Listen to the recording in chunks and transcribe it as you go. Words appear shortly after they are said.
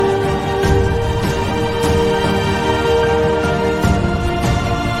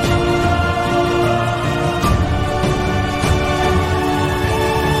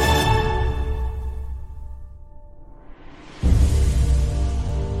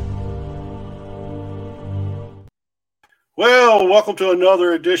Well, welcome to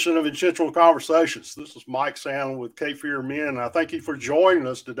another edition of Intentional Conversations. This is Mike Sandlin with Cape Fear Men, and I thank you for joining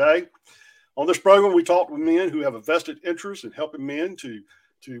us today. On this program, we talk with men who have a vested interest in helping men to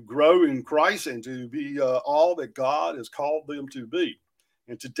grow in Christ and to be all that God has called them to be.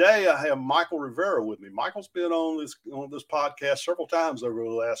 And today I have Michael Rivera with me. Michael's been on this podcast several times over the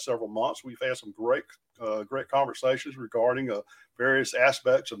last several months. We've had some great conversations regarding various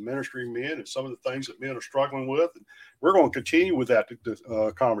aspects of ministry men and some of the things that men are struggling with. And we're going to continue with that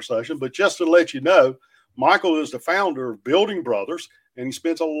conversation. But just to let you know, Michael is the founder of Building Brothers, and he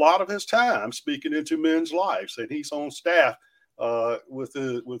spends a lot of his time speaking into men's lives. And he's on staff with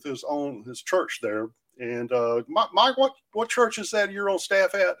his church there. And Mike, what church is that you're on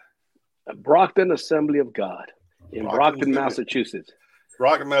staff at? Brockton Assembly of God in Brockton, Massachusetts.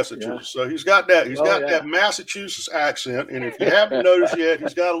 Brockton, Massachusetts. Yeah. So he's got that Massachusetts accent, and if you haven't noticed yet,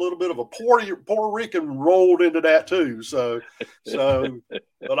 he's got a little bit of a Puerto Rican rolled into that too. So,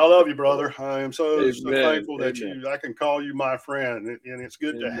 but I love you, brother. I am so thankful that I can call you my friend, and it's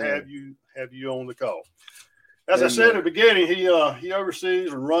good to have you on the call. As I said at the beginning, he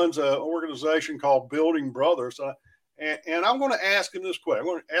oversees and runs an organization called Building Brothers. And I'm going to ask him this question. I'm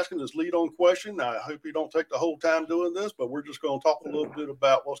going to ask him this lead-on question. I hope you don't take the whole time doing this, but we're just going to talk a little bit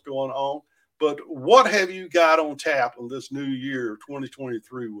about what's going on. But what have you got on tap in this new year,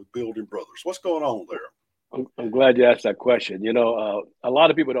 2023, with Building Brothers? What's going on there? I'm glad you asked that question. You know, a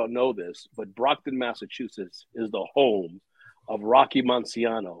lot of people don't know this, but Brockton, Massachusetts is the home of Rocky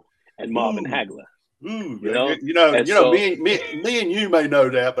Marciano and Marvin Hagler. Me and you may know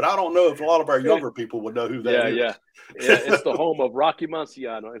that, but I don't know if a lot of our younger people would know who that is. Yeah, it's the home of Rocky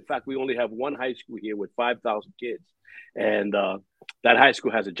Marciano. In fact, we only have one high school here with 5,000 kids, and that high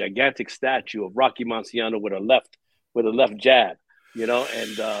school has a gigantic statue of Rocky Marciano with a left jab, and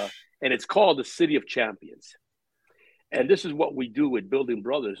it's called the City of Champions. And this is what we do with Building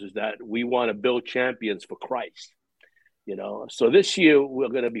Brothers: is that we want to build champions for Christ. So this year we're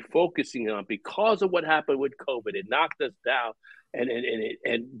going to be focusing on, because of what happened with COVID, it knocked us down,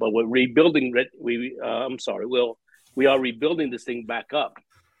 but we're rebuilding. We are rebuilding this thing back up,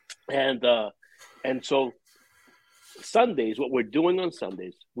 and so Sundays, what we're doing on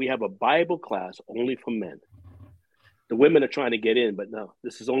Sundays, we have a Bible class only for men. The women are trying to get in, but no,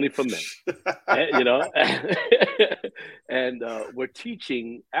 this is only for men. And we're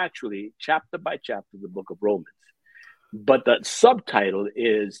teaching actually chapter by chapter the book of Romans. But the subtitle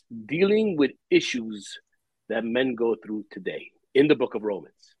is Dealing with Issues That Men Go Through Today in the book of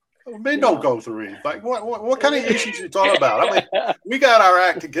Romans. Men don't go through anything. What kind of issues are you talking about? I mean, we got our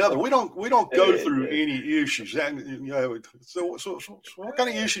act together. We don't go through any issues. So what kind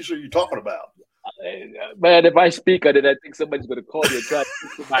of issues are you talking about? Man, if I speak on it, I think somebody's going to call me and try to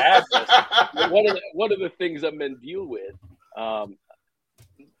get my address. One of the things that men deal with,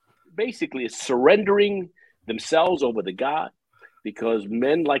 basically, is surrendering themselves over to God, because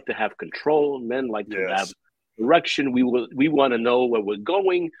men like to have control. Men like to have direction. We want to know where we're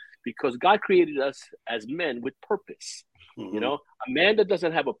going, because God created us as men with purpose. Mm-hmm. A man that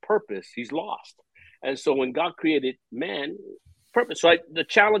doesn't have a purpose, he's lost. And so when God created man, purpose. So the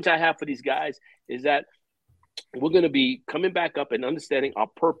challenge I have for these guys is that we're going to be coming back up and understanding our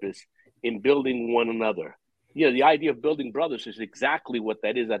purpose in building one another. The idea of Building Brothers is exactly what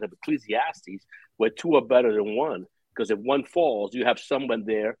that is out of Ecclesiastes, where two are better than one, because if one falls, you have someone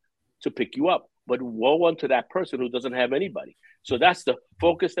there to pick you up. But woe unto that person who doesn't have anybody. So that's the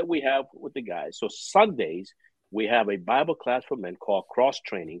focus that we have with the guys. So Sundays, we have a Bible class for men called Cross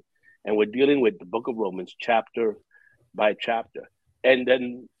Training, and we're dealing with the book of Romans chapter by chapter. And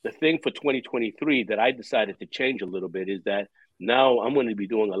then the thing for 2023 that I decided to change a little bit is that now I'm going to be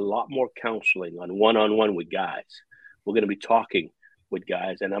doing a lot more counseling on one-on-one with guys. We're going to be talking with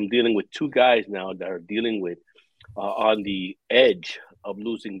guys, and I'm dealing with two guys now that are dealing with on the edge of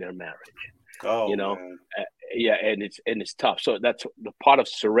losing their marriage. And it's tough. So that's the part of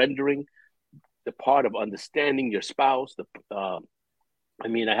surrendering, the part of understanding your spouse. I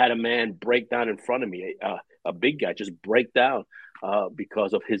had a man break down in front of me, a big guy just break down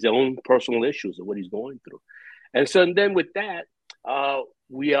because of his own personal issues and what he's going through. And then with that,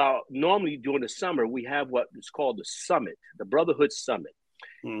 we are normally during the summer, we have what is called the summit, the Brotherhood Summit.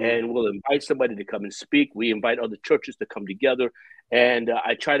 Mm-hmm. And we'll invite somebody to come and speak. We invite other churches to come together. And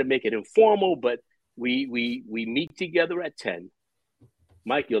I try to make it informal, but we meet together at 10.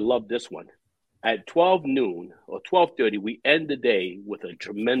 Mike, you'll love this one. At 12 noon or 12:30, we end the day with a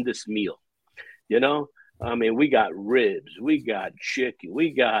tremendous meal. We got ribs, we got chicken,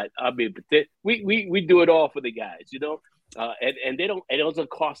 we do it all for the guys, And they don't. It doesn't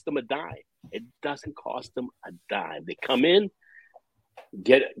cost them a dime. It doesn't cost them a dime. They come in,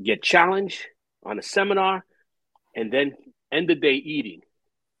 get challenged on a seminar, and then end the day eating.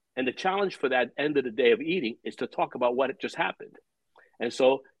 And the challenge for that end of the day of eating is to talk about what just happened. And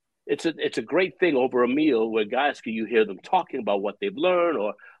so it's a great thing over a meal where guys can you hear them talking about what they've learned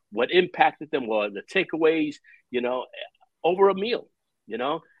or what impacted them or the takeaways, over a meal,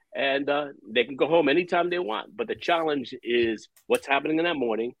 and they can go home anytime they want. But the challenge is what's happening in that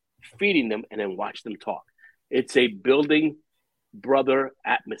morning, feeding them, and then watch them talk. It's a building brother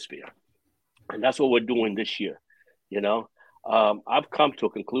atmosphere. And that's what we're doing this year. I've come to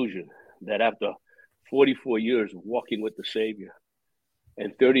a conclusion that after 44 years of walking with the Savior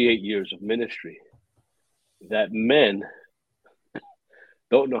and 38 years of ministry, that men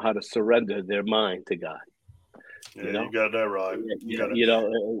don't know how to surrender their mind to God. Yeah, you got that right.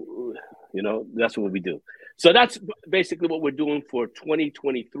 That's what we do. So that's basically what we're doing for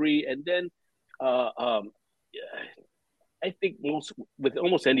 2023. And then I think with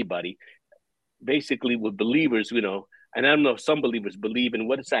almost anybody, basically with believers, and I don't know if some believers believe in,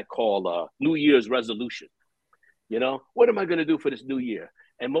 what is that called? New Year's resolution. What am I going to do for this new year?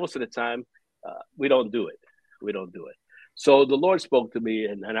 And most of the time, we don't do it. So the Lord spoke to me,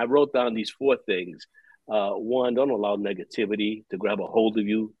 and I wrote down these 4 things. One, don't allow negativity to grab a hold of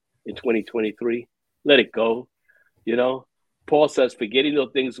you in 2023. Let it go. Paul says, forgetting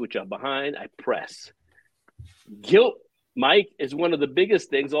those things which are behind, I press. Guilt, Mike, is one of the biggest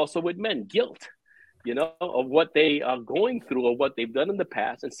things also with men. Guilt, of what they are going through or what they've done in the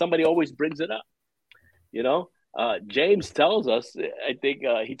past. And somebody always brings it up. James tells us, I think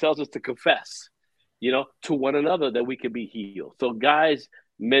he tells us to confess, to one another that we can be healed. So guys,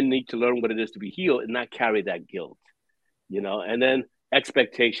 men need to learn what it is to be healed and not carry that guilt, and then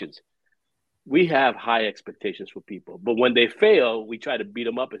expectations. We have high expectations for people, but when they fail, we try to beat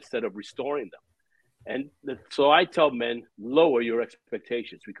them up instead of restoring them. And so I tell men, lower your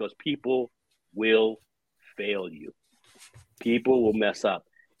expectations because people will fail you. People will mess up.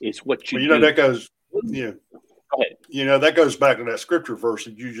 It's what you do. That goes, yeah. That goes back to that scripture verse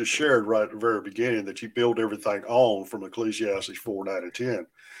that you just shared right at the very beginning that you build everything on from Ecclesiastes 4:9-10,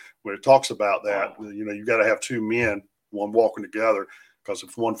 where it talks about that. You got to have 2 men, one walking together, because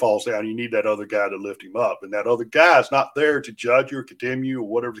if one falls down, you need that other guy to lift him up. And that other guy is not there to judge you or condemn you or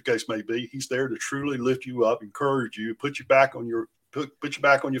whatever the case may be. He's there to truly lift you up, encourage you, put you back on your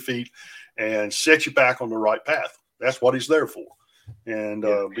feet, and set you back on the right path. That's what he's there for. And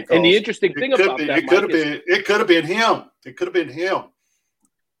because and the interesting thing about that, it could have been him. It could have been him,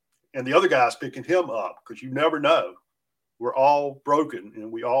 and the other guy's picking him up because you never know. We're all broken,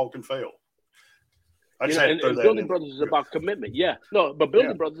 and we all can fail. And building brothers is about commitment. Yeah, no, but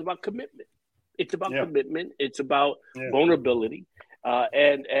building brothers is about commitment. It's about commitment. It's about vulnerability,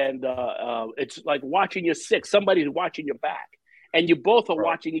 and it's like watching your six. Somebody's watching your back, and you both are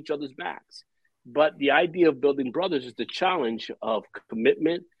watching each other's backs. But the idea of building brothers is the challenge of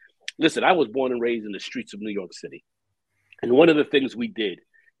commitment. Listen, I was born and raised in the streets of New York City. And one of the things we did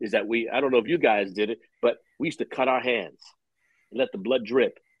is that I don't know if you guys did it, but we used to cut our hands and let the blood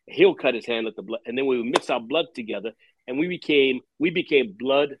drip. He'll cut his hand, let the blood, and then we would mix our blood together, and we became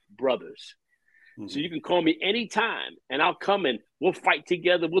blood brothers. Mm-hmm. So you can call me anytime, and I'll come and we'll fight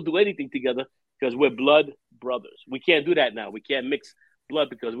together. We'll do anything together because we're blood brothers. We can't do that now. We can't mix blood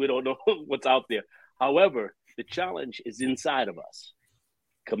because we don't know what's out there. However, the challenge is inside of us.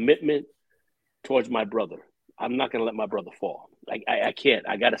 Commitment towards my brother. I'm not going to let my brother fall. I can't.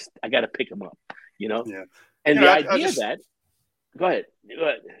 I gotta pick him up. Yeah. And the idea that. Go ahead.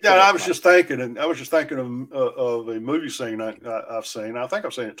 Yeah, I was just thinking of a movie scene I've seen. I think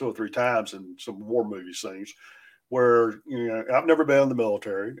I've seen it 2 or 3 times in some war movie scenes where I've never been in the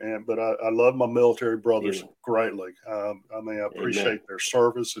military, but I love my military brothers greatly. I appreciate their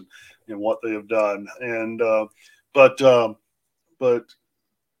service and what they have done. And but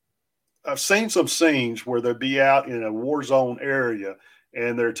I've seen some scenes where they'd be out in a war zone area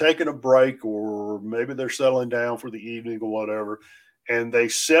and they're taking a break, or maybe they're settling down for the evening or whatever, and they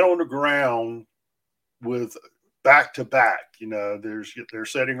sit on the ground with back to back. They're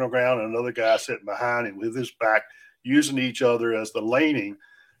sitting on the ground and another guy sitting behind him with his back, using each other as the laning.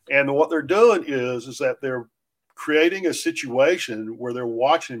 And what they're doing is that they're creating a situation where they're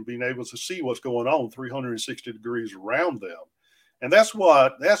watching, being able to see what's going on 360 degrees around them. And that's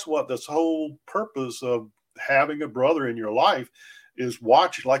what this whole purpose of having a brother in your life is,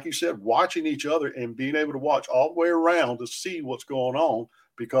 watching, like you said, watching each other and being able to watch all the way around to see what's going on,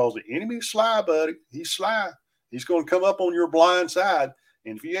 because the enemy's sly, buddy. He's sly. He's going to come up on your blind side.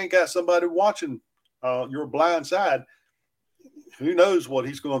 And if you ain't got somebody watching your blind side, who knows what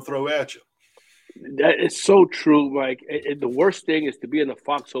he's going to throw at you. That is so true, Mike. The worst thing is to be in a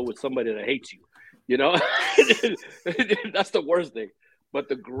foxhole with somebody that hates you. You know, that's the worst thing. But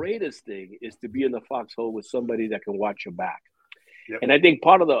the greatest thing is to be in the foxhole with somebody that can watch your back. Yep. And I think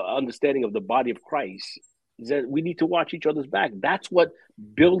part of the understanding of the body of Christ is that we need to watch each other's back. That's what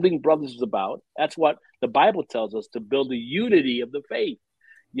building brothers is about. That's what the Bible tells us, to build the unity of the faith,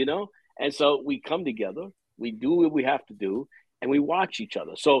 you know? And so we come together, we do what we have to do, and we watch each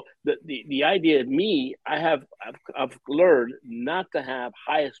other. So the idea of me, I've learned not to have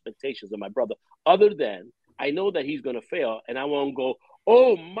high expectations of my brother, other than I know that he's going to fail, and I won't go,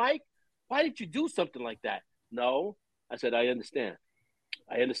 "Oh, Mike, why did you do something like that?" No, I said, I understand.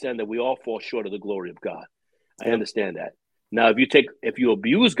 I understand that we all fall short of the glory of God. I understand that. Now, if you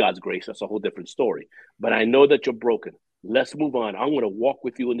abuse God's grace, that's a whole different story. But I know that you're broken. Let's move on. I'm going to walk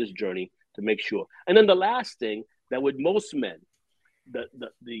with you in this journey to make sure. And then the last thing, that with most men,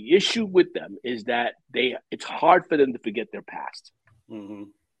 the issue with them is that it's hard for them to forget their past. Mm-hmm.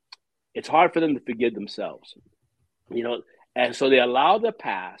 It's hard for them to forgive themselves, you know, and so they allow their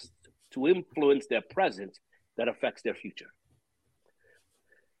past to influence their present that affects their future.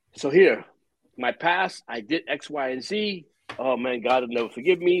 So here, my past, I did X, Y, and Z. Oh man, God will never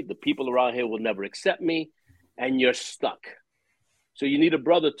forgive me. The people around here will never accept me, and you're stuck. So you need a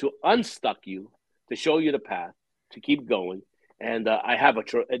brother to unstuck you, to show you the path, to keep going. And I have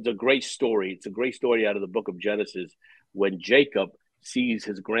it's a great story. It's a great story out of the book of Genesis when Jacob sees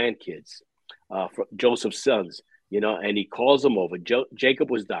his grandkids, Joseph's sons, you know, and he calls them over.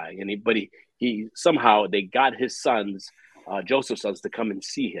 Jacob was dying, but he somehow they got his sons, Joseph's sons, to come and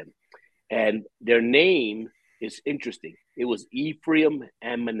see him. And their name is interesting. It was Ephraim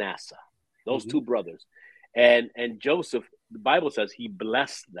and Manasseh, those two brothers. And Joseph, the Bible says he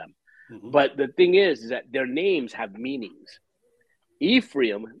blessed them. Mm-hmm. But the thing is that their names have meanings.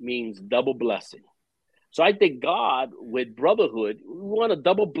 Ephraim means double blessing. So I think God, with brotherhood, we want a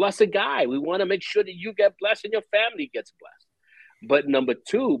double blessed guy. We want to make sure that you get blessed and your family gets blessed. But number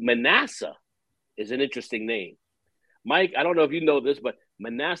two, Manasseh is an interesting name. Mike, I don't know if you know this, but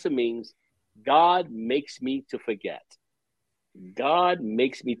Manasseh means God makes me to forget. God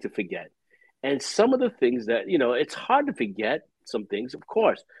makes me to forget. And some of the things that, you know, it's hard to forget some things, of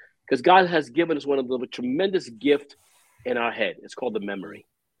course, because God has given us one of the tremendous gift in our head. It's called the memory.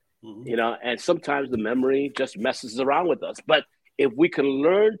 Mm-hmm. You know, and sometimes the memory just messes around with us. But if we can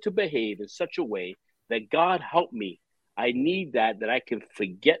learn to behave in such a way that God help me, I need that I can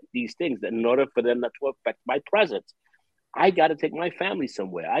forget these things, that in order for them not to affect my present, I got to take my family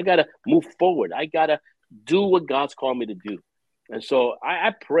somewhere. I got to move forward. I got to do what God's called me to do. And so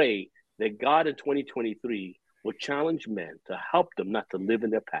I pray that God in 2023 will challenge men to help them not to live in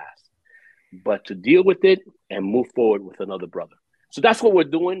their past, but to deal with it and move forward with another brother. So that's what we're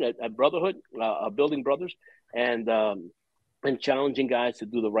doing at Brotherhood, Building Brothers, and challenging guys to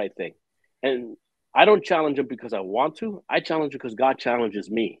do the right thing. And I don't challenge them because I want to. I challenge them because God challenges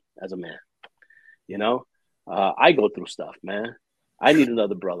me as a man. You know, I go through stuff, man. I need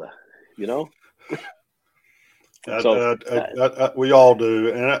another brother, you know. We all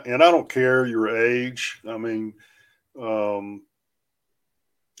do. And I don't care your age. I mean,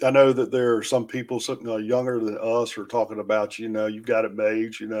 I know that there are some people younger than us are talking about, you know, you've got it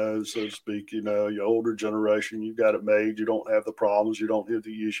made, you know, so to speak, you know, your older generation, you've got it made. You don't have the problems. You don't have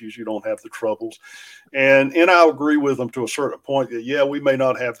the issues. You don't have the troubles. And I agree with them to a certain point that, yeah, we may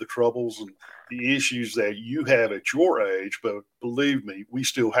not have the troubles and the issues that you have at your age, but believe me, we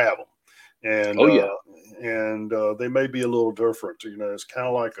still have them. And, they may be a little different. You know, it's kind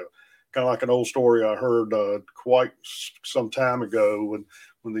of like an old story I heard quite some time ago when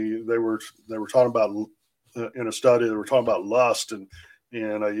they were talking about in a study, they were talking about lust, and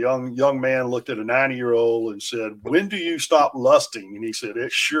a young man looked at a 90-year-old and said, "When do you stop lusting?" And he said,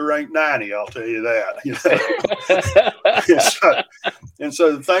 "It sure ain't 90, I'll tell you that." You know? and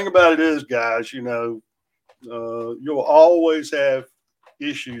so the thing about it is, guys, you know, you'll always have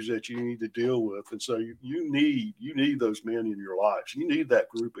issues that you need to deal with, and so you need those men in your lives. You need that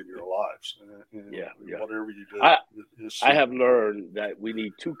group in your lives. And whatever you do. I have learned that we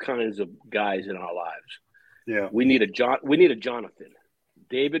need two kinds of guys in our lives. Yeah, we need a Jonathan.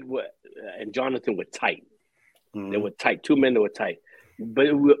 David and Jonathan were tight. Mm-hmm. They were tight. Two men that were tight.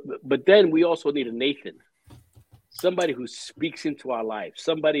 But then we also need a Nathan, somebody who speaks into our life,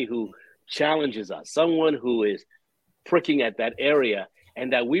 somebody who challenges us, someone who is pricking at that area,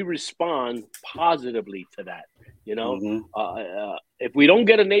 and that we respond positively to that. You know, mm-hmm. If we don't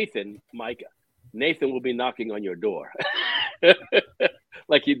get a Nathan, Mike, Nathan will be knocking on your door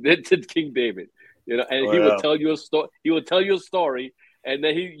like he did to King David. and he will tell you a story. He will tell you a story, and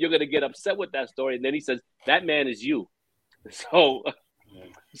then you're going to get upset with that story, and then he says that man is you. So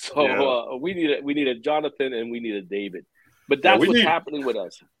we need a Jonathan and we need a David. But that's what's happening with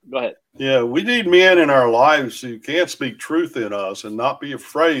us. Go ahead. Yeah, we need men in our lives who can speak truth in us and not be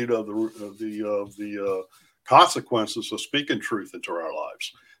afraid of the consequences of speaking truth into our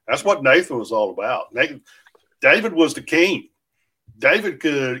lives. That's what Nathan was all about. David was the king. David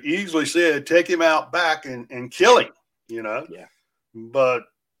could easily say, take him out back and kill him, Yeah. But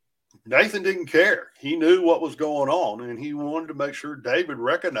Nathan didn't care. He knew what was going on, and he wanted to make sure David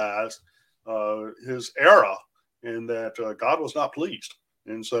recognized his error and that God was not pleased.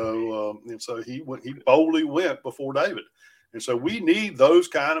 And so he boldly went before David. And so we need those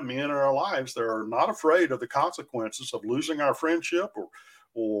kind of men in our lives that are not afraid of the consequences of losing our friendship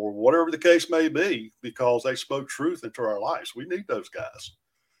or whatever the case may be, because they spoke truth into our lives. We need those guys.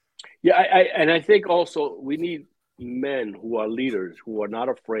 Yeah, I think also we need men who are leaders, who are not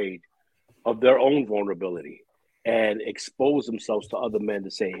afraid of their own vulnerability and expose themselves to other men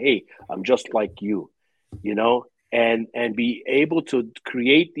to say, hey, I'm just like you, and be able to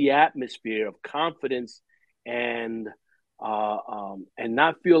create the atmosphere of confidence and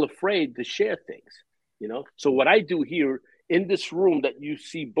not feel afraid to share things, So what I do here in this room that you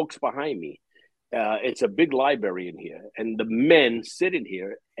see books behind me, it's a big library in here, and the men sit in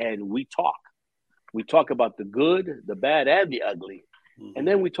here and we talk. We talk about the good, the bad, and the ugly. Mm-hmm. And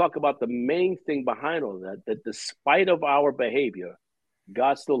then we talk about the main thing behind all that despite of our behavior,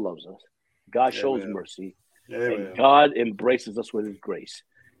 God still loves us. God shows mercy. And God embraces us with his grace,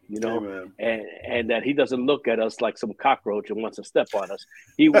 and that he doesn't look at us like some cockroach and wants to step on us.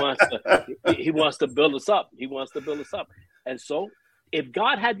 He wants to build us up. He wants to build us up. And so if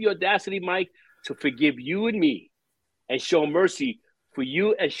God had the audacity, Mike, to forgive you and me and show mercy for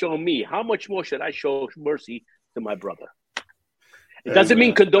you and show me, how much more should I show mercy to my brother? It doesn't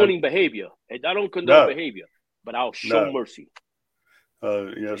mean condoning behavior. I don't condone behavior, but I'll show mercy.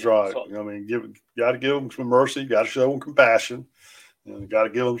 That's right. So, got to give them some mercy. Got to show them compassion, and got to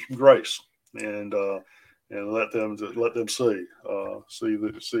give them some grace, and let them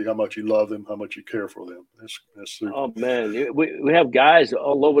see how much you love them, how much you care for them. That's super. Oh man, we have guys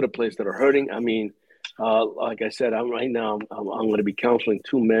all over the place that are hurting. Like I said, I'm going to be counseling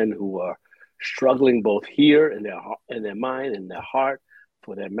two men who are struggling both here in their mind and their heart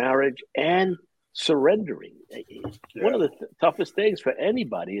for their marriage and surrendering. One of the toughest things for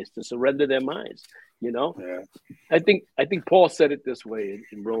anybody is to surrender their minds. I think Paul said it this way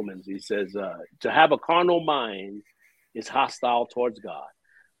in Romans. He says, to have a carnal mind is hostile towards God,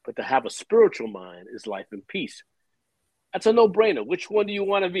 but to have a spiritual mind is life and peace. That's a no-brainer. Which one do you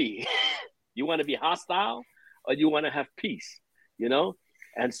want to be? You want to be hostile, or you want to have peace?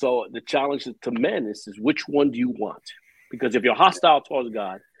 And so the challenge to men is which one do you want? Because if you're hostile towards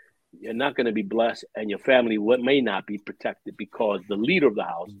God, you're not going to be blessed, and your family may not be protected because the leader of the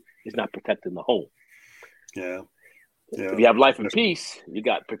house is not protecting the home. Yeah. If you have life and peace, you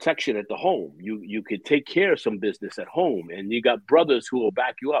got protection at the home. You could take care of some business at home, and you got brothers who will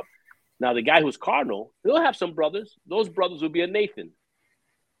back you up. Now, the guy who's carnal, he'll have some brothers. Those brothers will be a Nathan.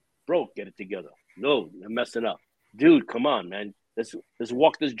 Bro, get it together. No, you're messing up. Dude, come on, man. Let's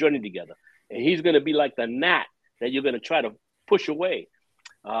walk this journey together. And he's going to be like the gnat that you're going to try to push away.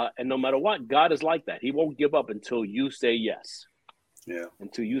 And no matter what, God is like that. He won't give up until you say yes. Yeah.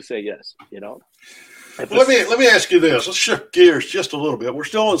 Until you say yes, Let me ask you this. Let's shift gears just a little bit. We're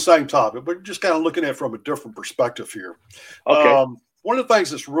still on the same topic, but just kind of looking at it from a different perspective here. Okay. One of the things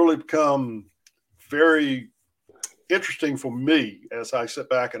that's really become very interesting for me as I sit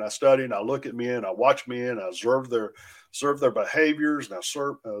back and I study and I look at men, I watch men, I observe their behaviors, and I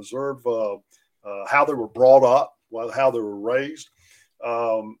observe how they were brought up, how they were raised.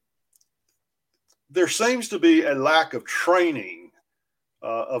 There seems to be a lack of training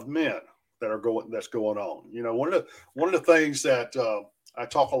of men that's going on. One of the things that I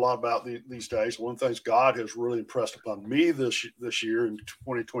talk a lot about these days, one of the things God has really impressed upon me this year in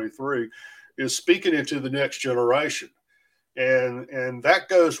 2023 is speaking into the next generation. And that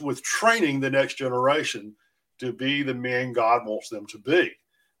goes with training the next generation to be the men God wants them to be.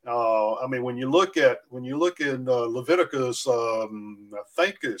 When you look in Leviticus, I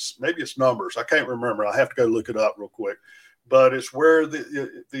think maybe it's Numbers. I can't remember. I have to go look it up real quick. But it's where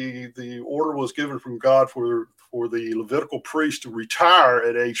the order was given from God for the Levitical priest to retire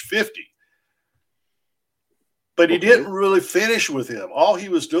at age 50. But he didn't really finish with him. All he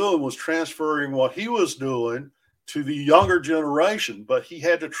was doing was transferring what he was doing to the younger generation, but he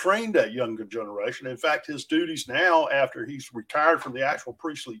had to train that younger generation. In fact, his duties now, after he's retired from the actual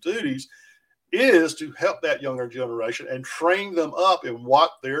priestly duties, is to help that younger generation and train them up in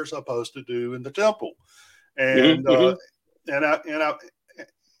what they're supposed to do in the temple. And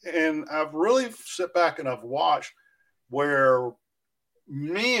and I've really sit back and I've watched where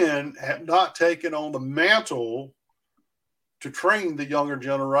men have not taken on the mantle to train the younger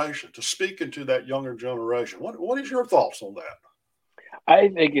generation, to speak into that younger generation. What is your thoughts on that? I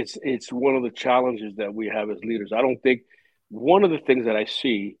think it's one of the challenges that we have as leaders. I don't think one of the things that I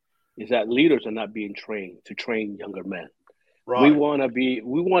see is that leaders are not being trained to train younger men. Right. We want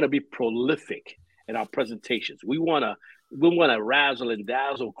to be prolific in our presentations. We want to razzle and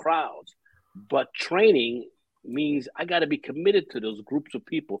dazzle crowds, but training means I got to be committed to those groups of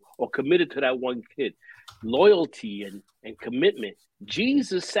people or committed to that one kid. Loyalty and commitment.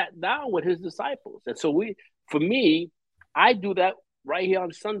 Jesus sat down with his disciples. And so for me, I do that right here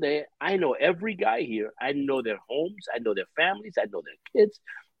on Sunday. I know every guy here. I know their homes. I know their families. I know their kids.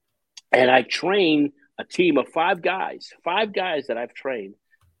 And I train a team of 5 guys that I've trained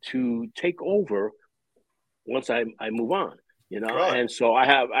to take over once I move on, Right. And so I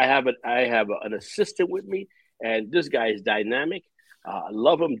have an assistant with me, and this guy is dynamic. I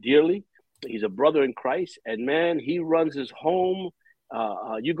love him dearly. He's a brother in Christ, and man, he runs his home.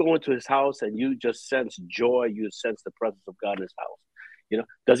 You go into his house and you just sense joy. You sense the presence of God in his house.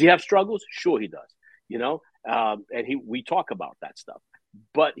 Does he have struggles? Sure, he does. And we talk about that stuff,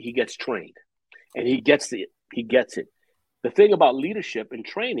 but he gets trained, and he gets it. He gets it. The thing about leadership and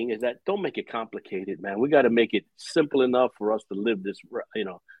training is that don't make it complicated, man. We got to make it simple enough for us to live this,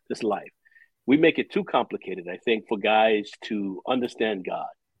 this life. We make it too complicated, I think, for guys to understand God.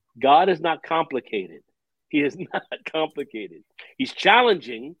 God is not complicated. He is not complicated. He's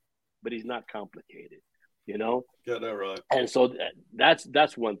challenging, but he's not complicated, Yeah, that's right. And so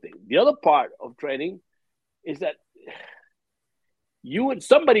that's one thing. The other part of training is that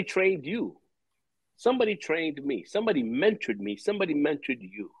somebody trained you. Somebody trained me. Somebody mentored me. Somebody mentored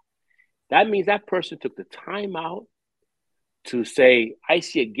you. That means that person took the time out to say, I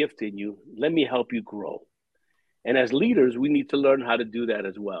see a gift in you. Let me help you grow. And as leaders, we need to learn how to do that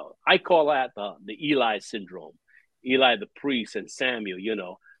as well. I call that the Eli syndrome. Eli the priest and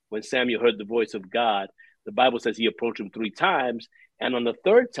Samuel, when Samuel heard the voice of God, the Bible says he approached him 3 times. And on the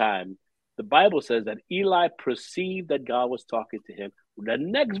 3rd time, the Bible says that Eli perceived that God was talking to him. The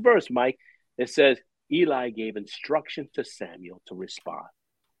next verse, Mike, it says, Eli gave instruction to Samuel to respond.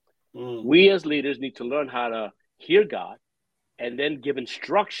 We as leaders need to learn how to hear God and then give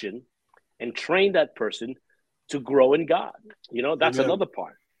instruction and train that person to grow in God. That's Amen. Another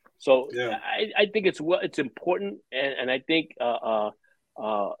part. So yeah. I think it's important. And I think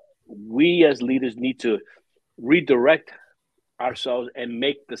we as leaders need to redirect ourselves and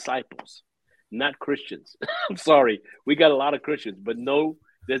make disciples, not Christians. I'm sorry. We got a lot of Christians, but no,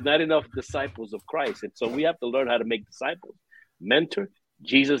 there's not enough disciples of Christ. And so we have to learn how to make disciples. Mentor.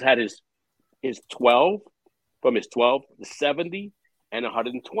 Jesus had his 12, from his 12, the 70, and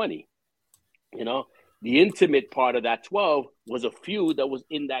 120. The intimate part of that 12 was a few that was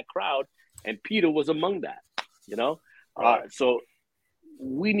in that crowd, and Peter was among that, So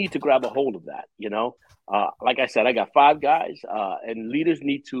we need to grab a hold of that, Like I said, I got 5 guys, and leaders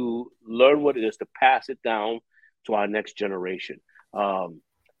need to learn what it is to pass it down to our next generation.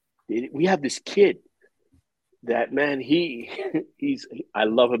 We have this kid that, man, I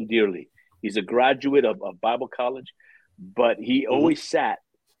love him dearly. He's a graduate of Bible college, but he always sat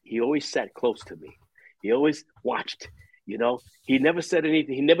close to me. He always watched, he never said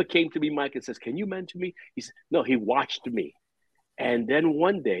anything. He never came to me, Mike, and says, can you mentor me? He said, no, he watched me. And then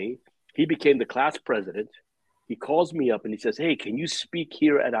one day he became the class president. He calls me up and he says, hey, can you speak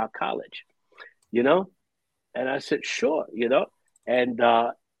here at our college? And I said, sure, and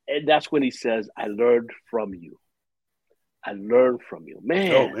that's when he says, I learned from you. I learned from you.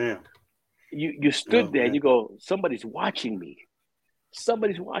 Man, oh, man. You stood there and you go, somebody's watching me.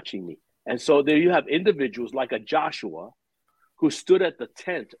 Somebody's watching me. And so there you have individuals like a Joshua who stood at the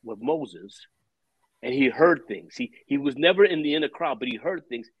tent with Moses and he heard things. He was never in the inner crowd, but he heard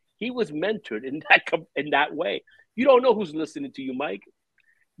things. He was mentored in that way. You don't know who's listening to you, Mike.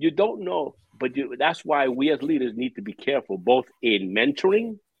 You don't know, but that's why we as leaders need to be careful, both in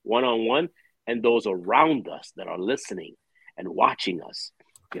mentoring one-on-one and those around us that are listening and watching us.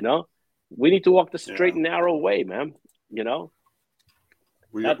 We need to walk the straight and narrow way, man.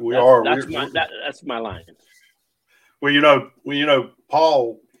 That's my line. Well,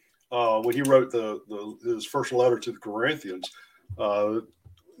 Paul, when he wrote his first letter to the Corinthians,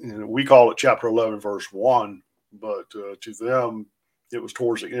 we call it chapter 11, verse 1, but to them, it was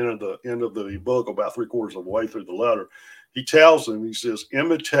towards the end of the book, about 3/4 of the way through the letter. he tells them, he says,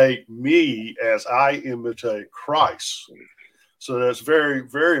 imitate me as I imitate Christ. So that's very,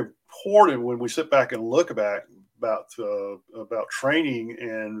 very important when we sit back and look back about training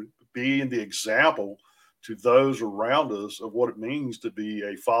and being the example to those around us of what it means to be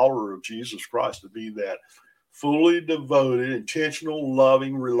a follower of Jesus Christ, to be that fully devoted, intentional,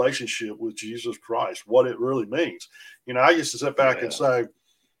 loving relationship with Jesus Christ, what it really means. I used to sit back and say,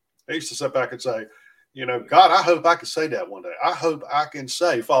 God, I hope I can say that one day. I hope I can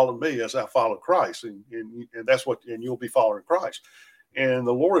say, follow me as I follow Christ. And that's what, and you'll be following Christ. And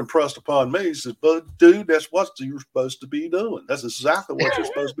the Lord impressed upon me, he said, but dude, that's what you're supposed to be doing. That's exactly what you're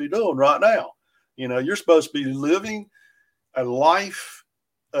supposed to be doing right now. You're supposed to be living a life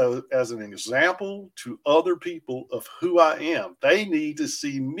as an example to other people of who I am. They need to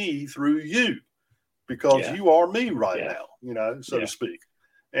see me through you because you are me right now, so to speak.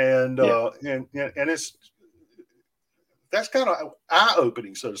 And it's, that's kind of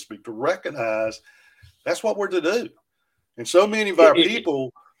eye-opening, so to speak, to recognize that's what we're to do. And so many of our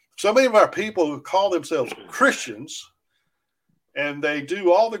people who call themselves Christians, and they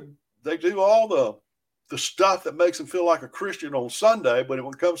do all the stuff that makes them feel like a Christian on Sunday, but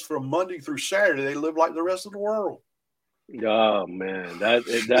when it comes from Monday through Saturday, they live like the rest of the world. Oh man, that's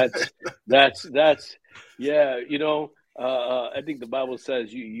yeah. I think the Bible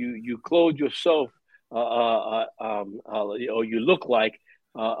says you clothe yourself, or you look like.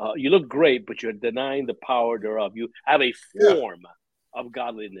 You look great, but you're denying the power thereof. You have a form of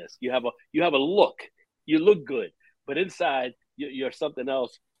godliness. You have a look. You look good, but inside you're something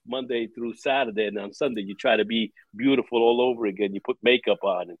else. Monday through Saturday, and on Sunday you try to be beautiful all over again. You put makeup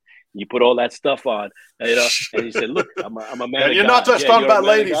on and you put all that stuff on, and you say, "Look, I'm a man." And you're not just talking about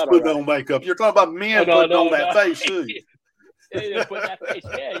ladies putting on makeup. You're talking about men putting on that face too. Put that face.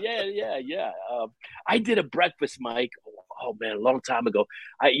 Yeah. I did a breakfast, Mike. Oh man, a long time ago.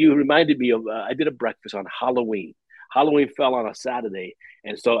 You reminded me of. I did a breakfast on Halloween. Halloween fell on a Saturday,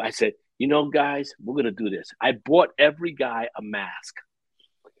 and so I said, guys, we're gonna do this. I bought every guy a mask.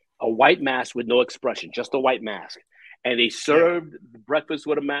 A white mask with no expression, just a white mask. And they served breakfast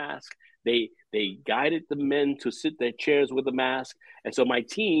with a mask. They guided the men to sit their chairs with a mask. And so my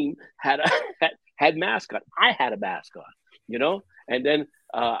team had mask on. I had a mask on, And then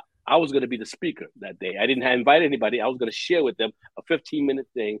I was going to be the speaker that day. I didn't invite anybody. I was going to share with them a 15-minute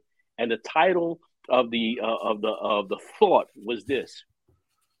thing. And the title of the thought was this: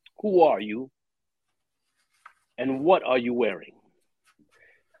 who are you? And what are you wearing?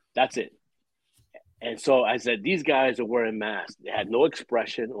 That's it. And so I said, these guys are wearing masks. They had no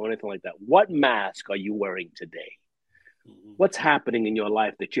expression or anything like that. What mask are you wearing today? Mm-hmm. What's happening in your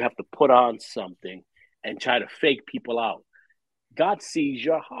life that you have to put on something and try to fake people out? God sees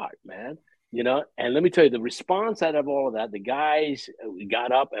your heart, man. And let me tell you, the response out of all of that, the guys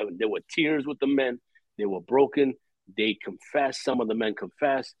got up and there were tears with the men. They were broken. They confessed. Some of the men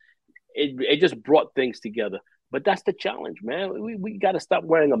confessed. It just brought things together. But that's the challenge, man. We got to stop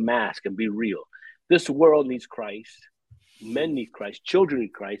wearing a mask and be real. This world needs Christ. Men need Christ. Children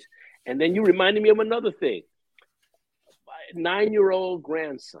need Christ. And then you reminded me of another thing. My 9-year-old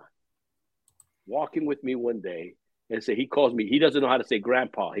grandson walking with me one day and he calls me, he doesn't know how to say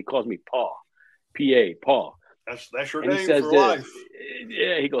grandpa. He calls me Pa, P-A, Pa. That's your name for life.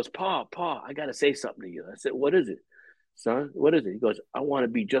 Yeah, he goes, Pa, I got to say something to you. I said, what is it, son? What is it? He goes, I want to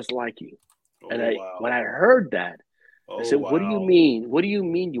be just like you. And when I heard that, I said, what do you mean? What do you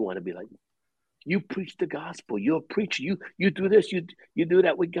mean you want to be like me? You preach the gospel. You're a preacher. You do this. You do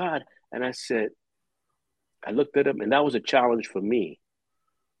that with God. And I said, I looked at him, and that was a challenge for me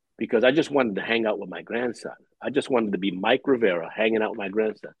because I just wanted to hang out with my grandson. I just wanted to be Mike Rivera hanging out with my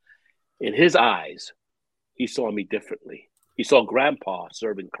grandson. In his eyes, he saw me differently. He saw Grandpa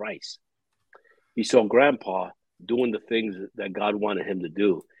serving Christ. He saw Grandpa doing the things that God wanted him to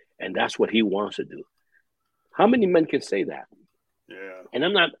do. And that's what he wants to do. How many men can say that? Yeah. And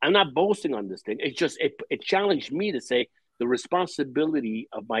I'm not boasting on this thing. It's just it challenged me to say the responsibility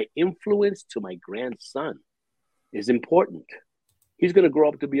of my influence to my grandson is important. He's going to grow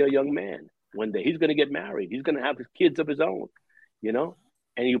up to be a young man one day. He's going to get married. He's going to have kids of his own,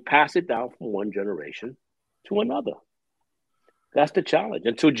 and you pass it down from one generation to another. That's the challenge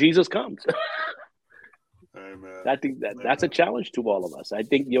until Jesus comes. Amen. I think that's a challenge to all of us. I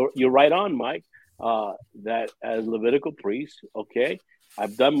think you're right on, Mike, that as Levitical priest, okay,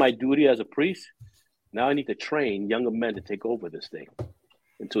 I've done my duty as a priest. Now I need to train younger men to take over this thing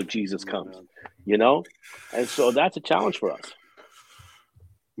until Jesus comes, And so that's a challenge for us.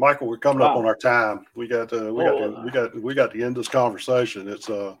 Michael, we're coming up on our time. We got to end this conversation. It's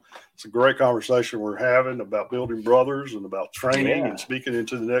a great conversation we're having about building brothers and about training and speaking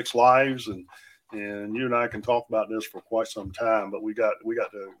into the next lives. And you and I can talk about this for quite some time, but we got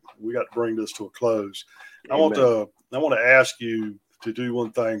to bring this to a close. Amen. I want to ask you to do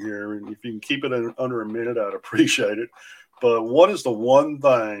one thing here, and if you can keep it under a minute, I'd appreciate it. But what is the one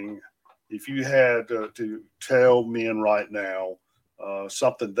thing, if you had to tell men right now,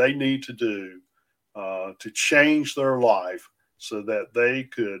 something they need to do to change their life so that they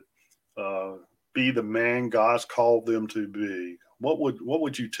could be the man God's called them to be, what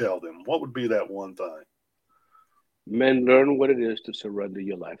would you tell them? What would be that one thing? Men, learn what it is to surrender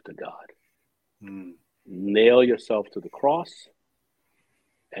your life to God. Nail yourself to the cross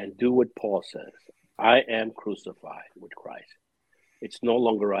and do what Paul says. I am crucified with Christ. It's no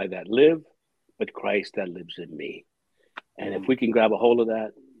longer I that live, but Christ that lives in me. And if we can grab a hold of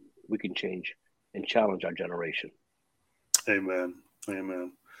that, we can change and challenge our generation. Amen.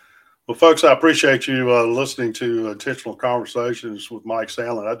 Amen. Well, folks, I appreciate you listening to Intentional Conversations with Mike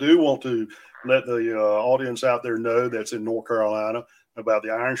Sandlin. I do want to let the audience out there know that's in North Carolina about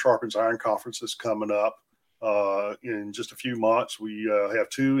the Iron Sharpens Iron Conference that's coming up in just a few months. We have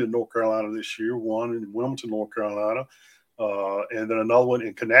two in North Carolina this year, one in Wilmington, North Carolina, and then another one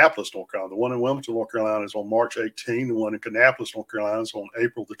in Kannapolis, North Carolina. The one in Wilmington, North Carolina is on March 18. The one in Kannapolis, North Carolina is on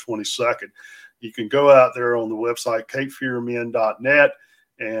April the 22nd. You can go out there on the website, capefearmen.net,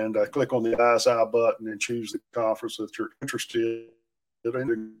 and click on the ISI button and choose the conference that you're interested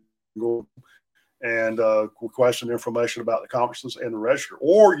in. And question information about the conferences and the register.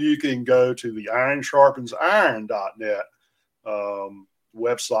 Or you can go to the ironsharpensiron.net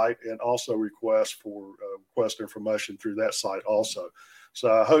website and also request information through that site also.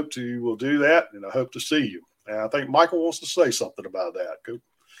 So I hope you will do that, and I hope to see you. And I think Michael wants to say something about that.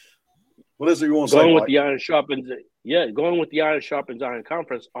 What is it you want to say, Going with Mike? the Iron Sharpens Iron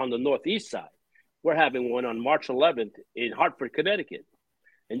Conference on the Northeast side. We're having one on March 11th in Hartford, Connecticut.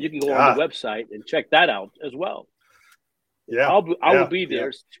 And you can go on the website and check that out as well. Yeah, I will be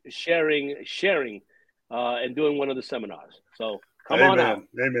there sharing, and doing one of the seminars. So come on out.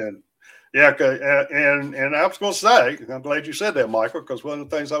 Amen. Yeah, okay. And I was going to say, I'm glad you said that, Michael, because one of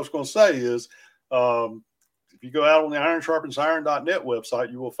the things I was going to say is, if you go out on the ironsharpensiron.net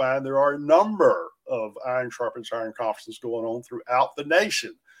website, you will find there are a number of Iron Sharpens Iron conferences going on throughout the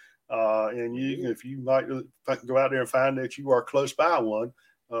nation. And if you might go out there and find that you are close by one,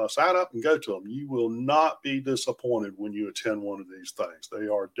 sign up and go to them. You will not be disappointed when you attend one of these things. They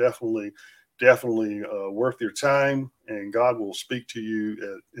are definitely worth your time, and God will speak to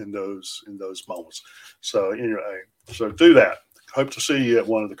you in those moments. So anyway, so do that. Hope to see you at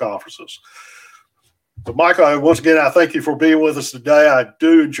one of the conferences. But Michael, once again, I thank you for being with us today. I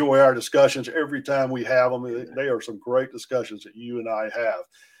do enjoy our discussions every time we have them. They are some great discussions that you and I have.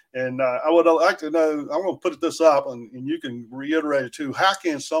 And I would like to know, I'm going to put this up, and you can reiterate it too. How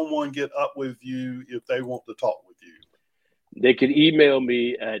can someone get up with you if they want to talk with you? They can email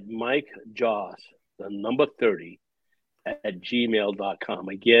me at MikeJoss, the number 30, at gmail.com.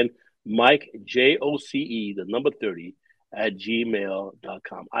 Again, Mike, JOCE, the number 30, at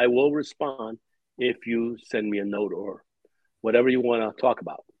gmail.com. I will respond if you send me a note or whatever you want to talk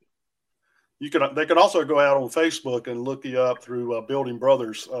about. They can also go out on Facebook and look you up through Building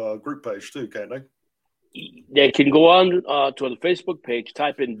Brothers group page too, can't they? They can go on to the Facebook page,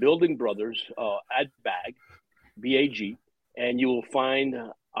 type in Building Brothers at BAG, B-A-G, and you will find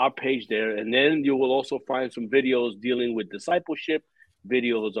our page there. And then you will also find some videos dealing with discipleship,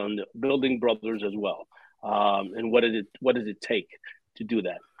 videos on the Building Brothers as well. And what does it take to do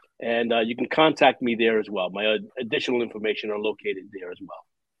that? And you can contact me there as well. My additional information are located there as well.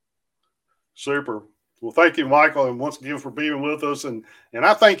 Super. Well, thank you, Michael, and once again for being with us. And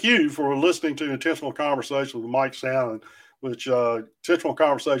I thank you for listening to Intentional Conversations with Mike Sandlin, which Intentional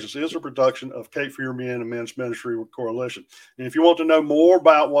Conversations is a production of Cape Fear Men and Men's Ministry Coalition. And if you want to know more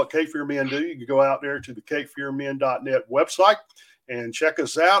about what Cape Fear Men do, you can go out there to the capefearmen.net website and check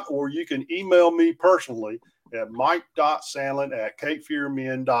us out, or you can email me personally at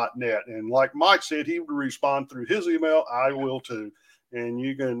mike.sandlin@capefearmen.net. And like Mike said, he would respond through his email. I will too. And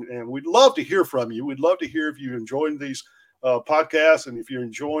we'd love to hear from you. We'd love to hear if you're enjoying these podcasts and if you're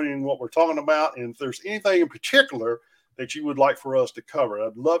enjoying what we're talking about. And if there's anything in particular that you would like for us to cover,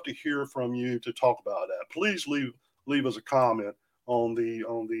 I'd love to hear from you to talk about that. Please leave us a comment on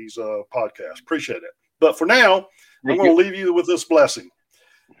these podcasts. Appreciate it. But for now, I'm going to leave you with this blessing.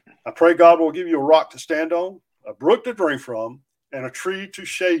 I pray God will give you a rock to stand on, a brook to drink from, and a tree to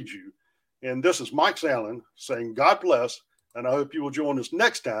shade you. And this is Mike Sandlin saying, God bless And I hope you will join us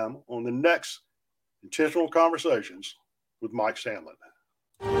next time on the next Intentional Conversations with Mike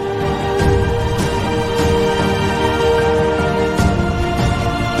Sandlin.